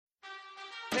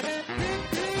Hello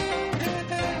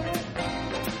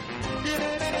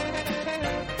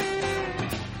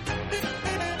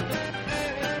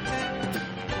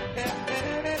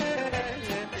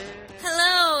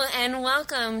and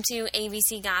welcome to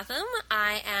ABC Gotham.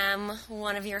 I am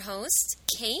one of your hosts,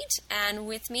 Kate, and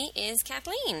with me is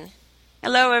Kathleen.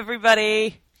 Hello,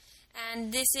 everybody.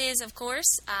 And this is, of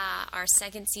course, our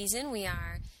second season. We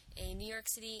are a New York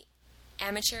City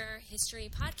amateur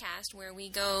history podcast where we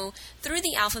go through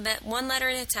the alphabet one letter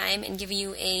at a time and give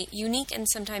you a unique and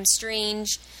sometimes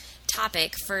strange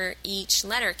topic for each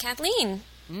letter. Kathleen.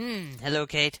 Hello,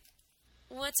 Kate.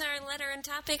 What's our letter and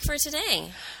topic for today?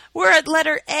 We're at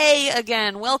letter A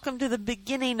again. Welcome to the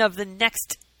beginning of the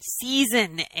next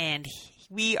season, and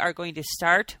we are going to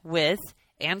start with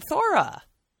Anthora.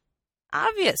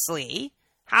 Obviously,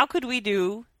 how could we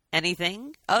do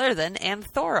anything other than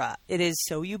Anthora? It is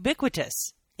so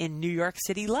ubiquitous in New York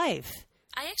City life.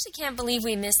 I actually can't believe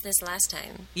we missed this last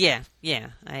time. Yeah,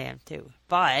 I am too.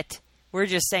 But we're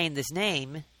just saying this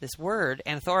name, this word,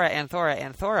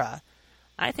 Anthora.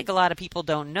 I think a lot of people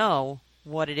don't know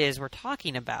what it is we're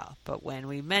talking about. But when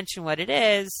we mention what it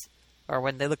is, or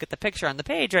when they look at the picture on the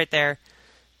page right there,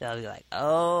 they'll be like,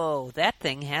 oh, that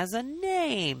thing has a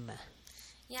name.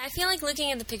 Yeah, I feel like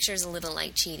looking at the picture is a little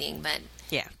like cheating, but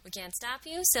yeah, we can't stop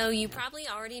you. So you probably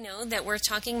already know that we're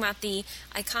talking about the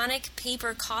iconic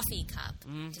paper coffee cup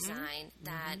design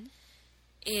that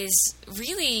is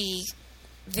really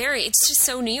it's just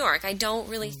so New York. I don't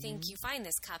really think you find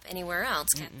this cup anywhere else,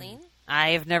 Kathleen.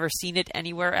 I have never seen it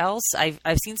anywhere else. I've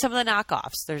seen some of the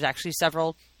knockoffs. There's actually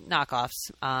several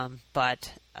knockoffs,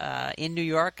 but in New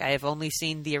York, I have only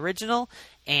seen the original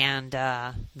and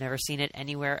never seen it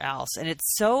anywhere else. And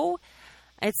it's so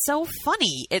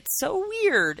funny. It's so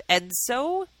weird and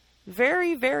so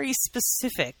very, very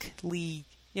specifically,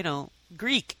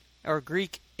 Greek or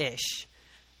Greek-ish.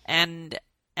 And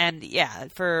yeah,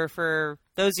 for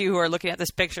those of you who are looking at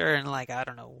this picture and like, I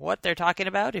don't know what they're talking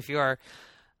about, if you are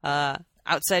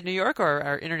outside New York or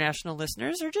our international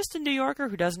listeners or just a New Yorker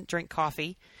who doesn't drink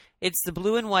coffee, it's the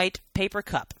blue and white paper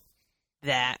cup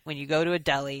that when you go to a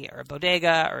deli or a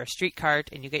bodega or a street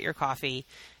cart and you get your coffee,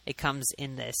 it comes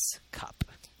in this cup.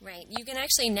 Right. You can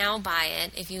actually now buy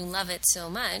it, if you love it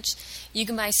so much, you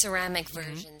can buy ceramic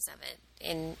versions of it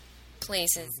in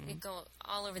places. You go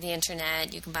all over the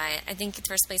internet. You can buy it. I think the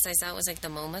first place I saw it was like the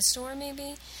MoMA store, maybe.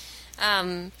 You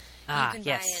can buy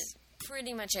it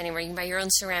pretty much anywhere. You can buy your own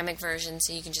ceramic version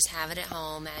so you can just have it at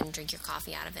home and drink your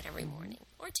coffee out of it every morning.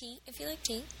 Or tea, if you like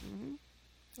tea.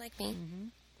 Like me.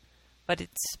 But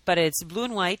it's blue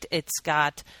and white. It's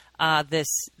got this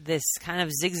kind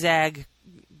of zigzag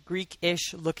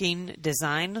Greek-ish looking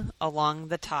design along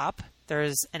the top.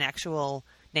 There's an actual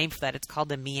name for that. It's called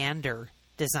the meander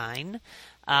design.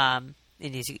 And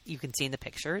as you can see in the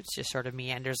picture, it's just sort of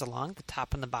meanders along the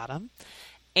top and the bottom.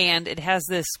 And it has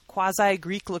this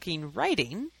quasi-Greek-looking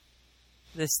writing,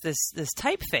 this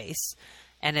typeface,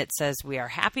 and it says, "We are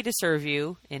happy to serve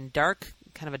you," in dark,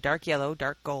 kind of a dark yellow,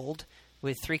 dark gold,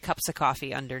 with 3 cups of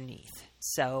coffee underneath.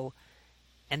 So,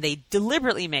 and they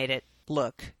deliberately made it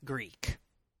look Greek,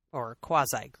 or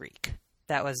quasi-Greek.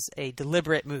 That was a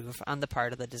deliberate move on the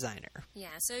part of the designer.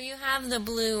 Yeah, so you have the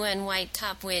blue and white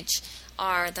cup, which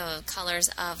are the colors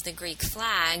of the Greek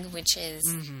flag, which is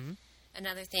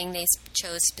another thing they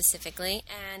chose specifically.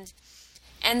 And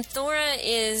Anthora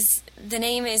the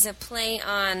name is a play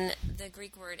on the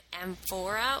Greek word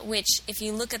amphora, which if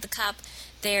you look at the cup,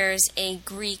 there's a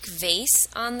Greek vase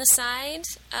on the side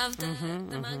of the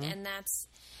mug, and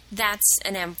that's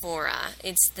an amphora.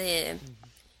 It's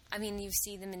I mean, you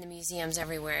see them in the museums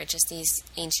everywhere, just these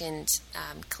ancient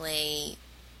clay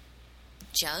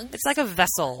jugs. It's like a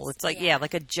vessel. It's like,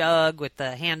 like a jug with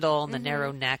the handle and the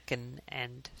narrow neck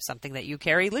and something that you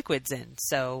carry liquids in.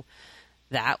 So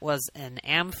that was an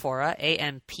amphora,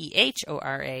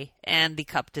 A-M-P-H-O-R-A, and the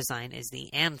cup design is the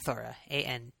Anthora,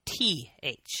 A-N-T-H-O-R-A.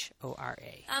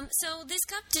 So this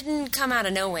cup didn't come out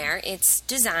of nowhere. It's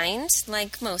designed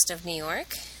like most of New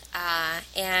York.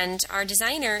 And our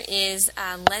designer is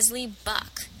Leslie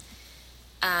Buck,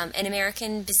 an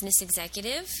American business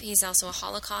executive. He's also a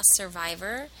Holocaust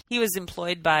survivor. He was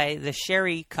employed by the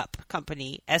Sherry Cup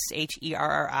Company,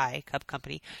 S-H-E-R-R-I, Cup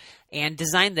Company, and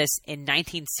designed this in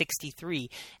 1963.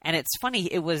 And it's funny,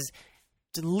 it was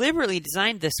deliberately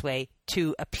designed this way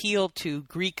to appeal to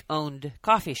Greek-owned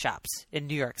coffee shops in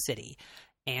New York City.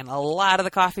 And a lot of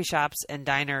the coffee shops and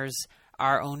diners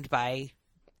are owned by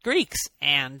Greeks,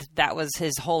 and that was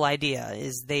his whole idea,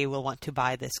 is they will want to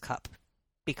buy this cup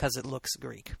because it looks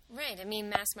Greek. Right. I mean,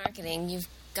 mass marketing,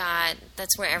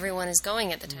 that's where everyone is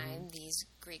going at the time, these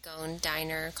Greek-owned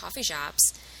diner coffee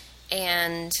shops.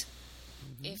 And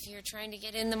if you're trying to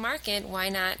get in the market, why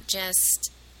not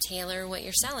just tailor what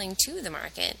you're selling to the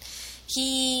market?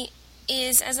 He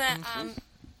is,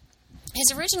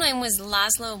 his original name was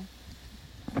Laszlo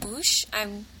Bush.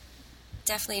 I'm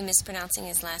definitely mispronouncing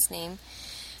his last name.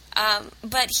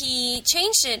 But he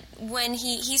changed it when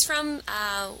he's from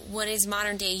what is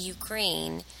modern-day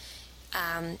Ukraine.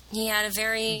 He had a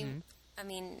very,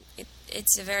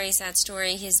 it's a very sad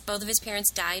story. Both of his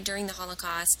parents died during the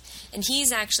Holocaust, and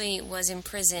he's actually was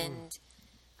imprisoned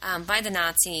by the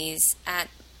Nazis at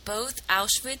both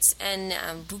Auschwitz and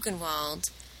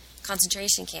Buchenwald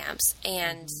concentration camps,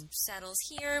 and settles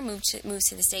here, moves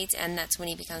to the States, and that's when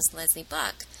he becomes Leslie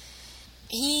Buck.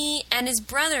 He and his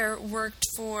brother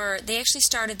they actually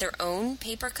started their own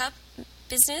paper cup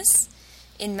business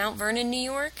in Mount Vernon, New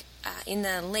York, in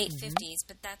the late 50s,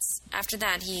 but after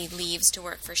that he leaves to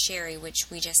work for Sherry, which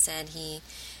we just said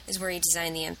is where he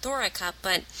designed the Anthora cup.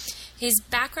 But his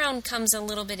background comes a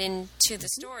little bit into the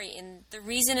story, and the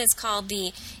reason it's called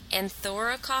the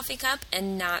Anthora coffee cup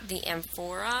and not the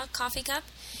Amphora coffee cup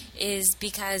is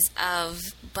because of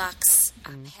Buck's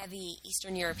heavy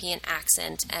Eastern European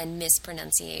accent and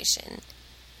mispronunciation.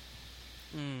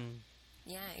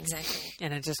 Yeah, exactly.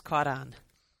 And it just caught on.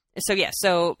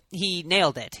 So he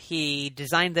nailed it. He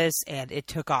designed this, and it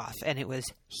took off, and it was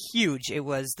huge. It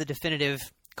was the definitive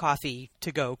coffee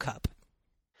to-go cup.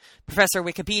 Professor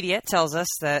Wikipedia tells us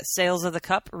that sales of the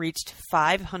cup reached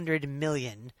 500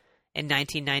 million in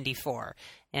 1994,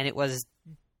 and it was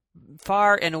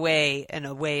far and away and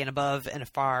above and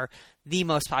afar the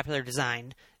most popular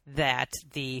design that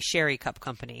the Sherry Cup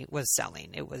Company was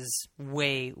selling. It was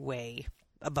way, way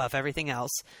above everything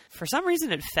else. For some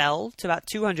reason, it fell to about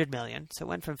 200 million. So it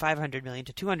went from 500 million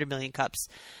to 200 million cups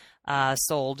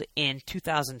sold in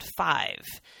 2005.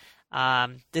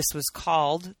 This was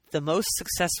called the most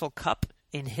successful cup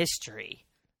in history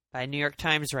by a New York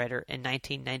Times writer in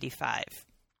 1995.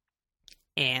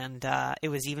 And it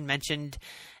was even mentioned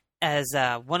as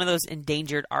one of those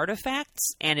endangered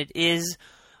artifacts, and it is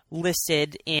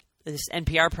listed in this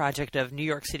NPR project of New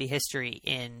York City history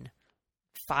in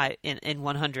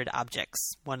 100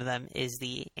 objects. One of them is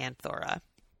the Anthora.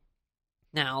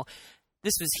 Now,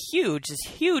 this was huge, this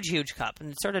huge cup,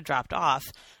 and it sort of dropped off,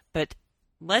 but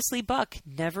Leslie Buck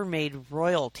never made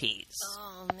royalties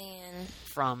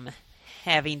from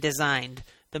having designed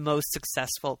the most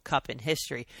successful cup in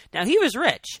history. Now, he was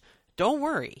rich. Don't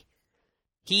worry.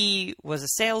 He was a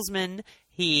salesman.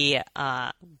 He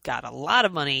got a lot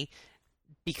of money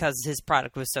because his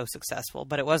product was so successful,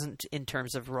 but it wasn't in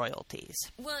terms of royalties.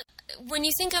 Well, when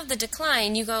you think of the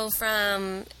decline, you go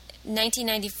from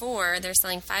 1994, they're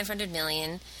selling 500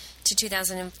 million, to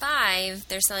 2005,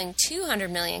 they're selling 200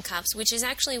 million cups, which is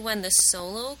actually when the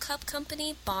Solo Cup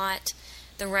Company bought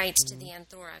the rights to the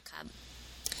Anthora cup.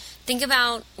 Think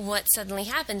about what suddenly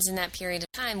happens in that period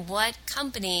of time. What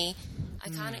company,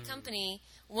 iconic company,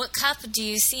 what cup do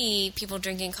you see people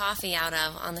drinking coffee out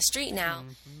of on the street now?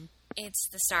 It's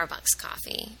the Starbucks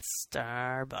coffee.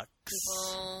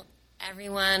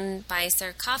 Everyone buys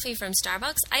their coffee from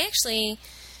Starbucks. I actually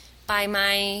buy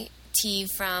my tea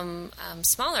from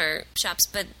smaller shops,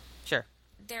 but sure,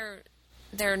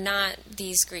 they're not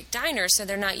these Greek diners, so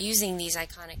they're not using these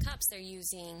iconic cups. They're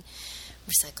using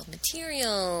recycled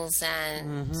materials,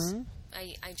 and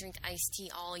I drink iced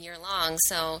tea all year long,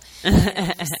 so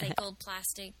recycled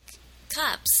plastic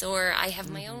cups, or I have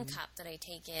my own cup that I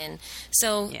take in.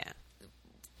 So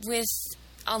with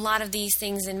a lot of these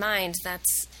things in mind,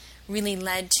 that's really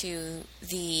led to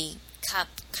the cup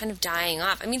kind of dying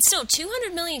off. I mean, still,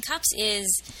 200 million cups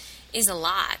is a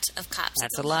lot of cups.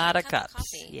 That's a lot of cups.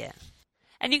 Yeah.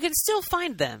 And you can still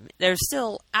find them. They're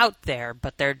still out there,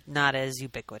 but they're not as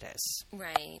ubiquitous.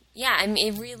 Right. Yeah, I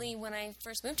mean, really, when I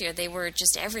first moved here, they were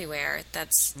just everywhere.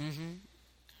 That's...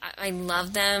 I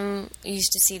love them. I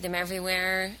used to see them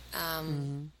everywhere.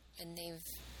 And they've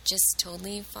just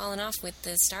totally fallen off with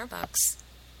the Starbucks.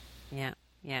 Yeah,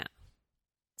 yeah.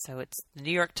 So it's the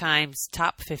New York Times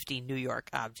top 50 New York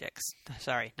objects.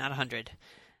 Sorry, not 100.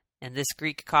 And this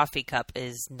Greek coffee cup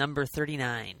is number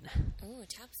 39. Ooh,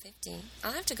 top 50.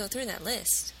 I'll have to go through that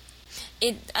list.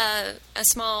 A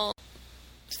small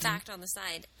fact on the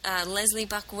side. Leslie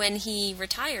Buck, when he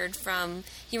retired in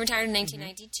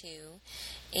 1992,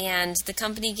 and the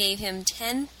company gave him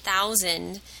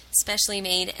 10,000 specially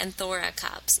made Anthora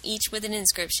cups, each with an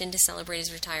inscription to celebrate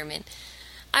his retirement.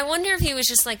 I wonder if he was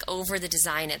just like over the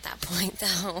design at that point,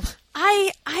 though.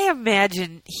 I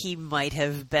imagine he might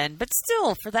have been, but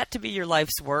still, for that to be your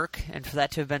life's work and for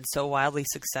that to have been so wildly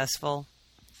successful,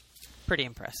 pretty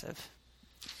impressive.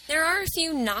 There are a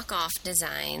few knockoff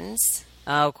designs.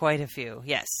 Oh, quite a few,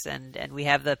 yes. And we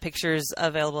have the pictures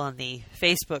available on the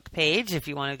Facebook page if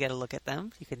you want to get a look at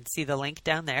them. You can see the link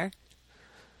down there.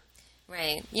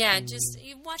 Right. Yeah, just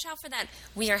you watch out for that.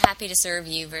 We are happy to serve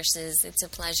you versus it's a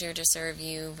pleasure to serve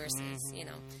you versus,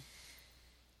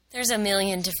 there's a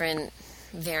million different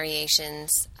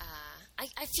variations.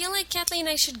 I feel like, Kathleen,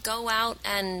 I should go out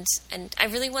and I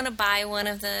really want to buy one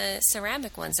of the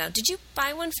ceramic ones now. Did you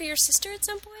buy one for your sister at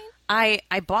some point? I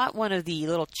bought one of the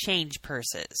little change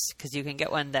purses because you can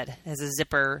get one that has a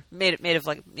zipper made of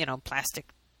like,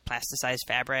 plasticized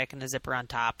fabric and a zipper on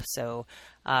top. So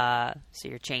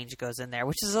your change goes in there,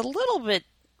 which is a little bit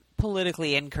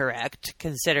politically incorrect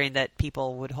considering that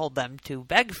people would hold them to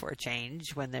beg for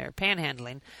change when they're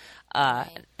panhandling.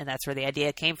 And that's where the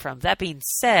idea came from. That being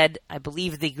said, I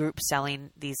believe the group selling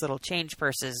these little change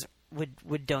purses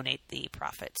would donate the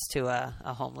profits to a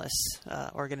homeless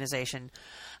organization.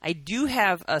 I do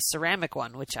have a ceramic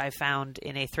one, which I found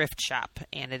in a thrift shop,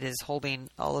 and it is holding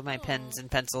all of my pens and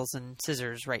pencils and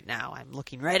scissors right now. I'm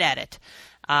looking right at it.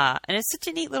 And it's such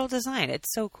a neat little design.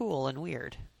 It's so cool and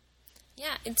weird.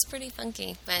 Yeah, it's pretty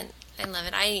funky, but I love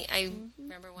it. I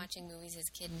remember watching movies as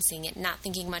a kid and seeing it, not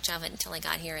thinking much of it until I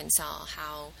got here and saw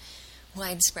how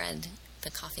widespread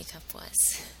the coffee cup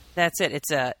was. That's it.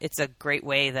 It's a great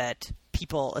way that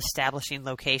people establishing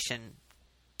location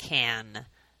can,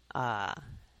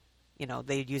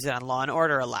 they use it on Law and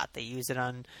Order a lot. They use it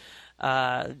on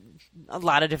a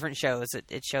lot of different shows.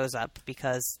 It shows up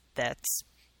because that's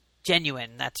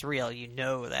genuine. That's real.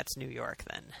 That's New York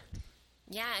then.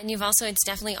 Yeah, and it's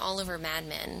definitely all over Mad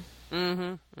Men.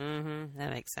 That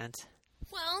makes sense.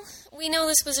 Well, we know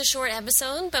this was a short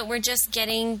episode, but we're just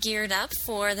getting geared up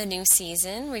for the new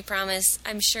season. We promise,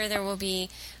 I'm sure there will be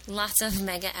lots of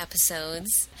mega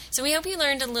episodes. So we hope you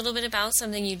learned a little bit about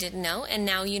something you didn't know, and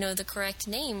now you know the correct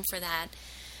name for that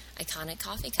iconic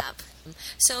coffee cup.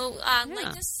 So,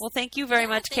 like us. Well, thank you very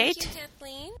much, Kate. Thank you,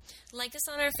 Kathleen. Like us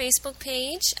on our Facebook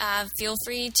page. Feel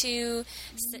free to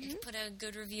put a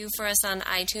good review for us on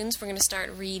iTunes. We're going to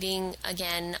start reading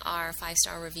again our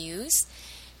 5-star reviews.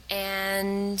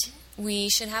 And we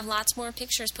should have lots more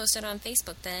pictures posted on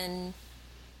Facebook than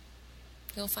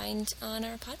you'll find on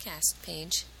our podcast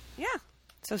page. Yeah.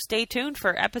 So stay tuned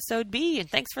for episode B, and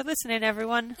thanks for listening,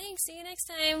 everyone. Thanks. See you next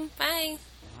time. Bye.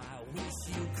 I wish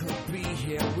you could be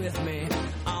here with me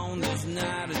on this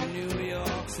night in New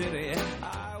York City.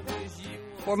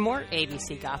 For more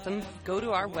ABC Gotham, go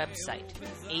to our website,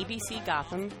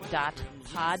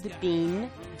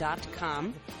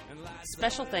 abcgotham.podbean.com.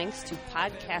 Special thanks to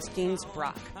Podcasting's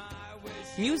Brock.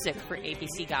 Music for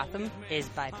ABC Gotham is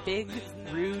by Big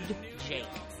Rude Jake.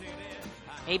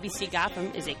 ABC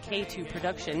Gotham is a K2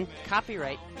 production,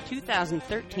 copyright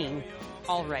 2013,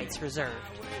 all rights reserved.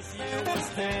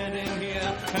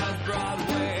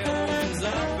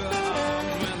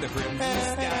 The crimson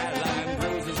skyline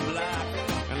grows as black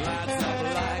and lights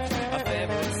up like a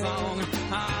favorite song.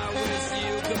 I wish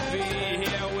you could be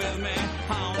here with me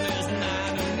on this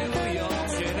night in New York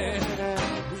City.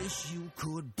 I wish you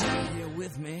could be here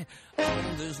with me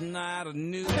on this night in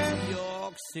New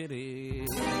York City.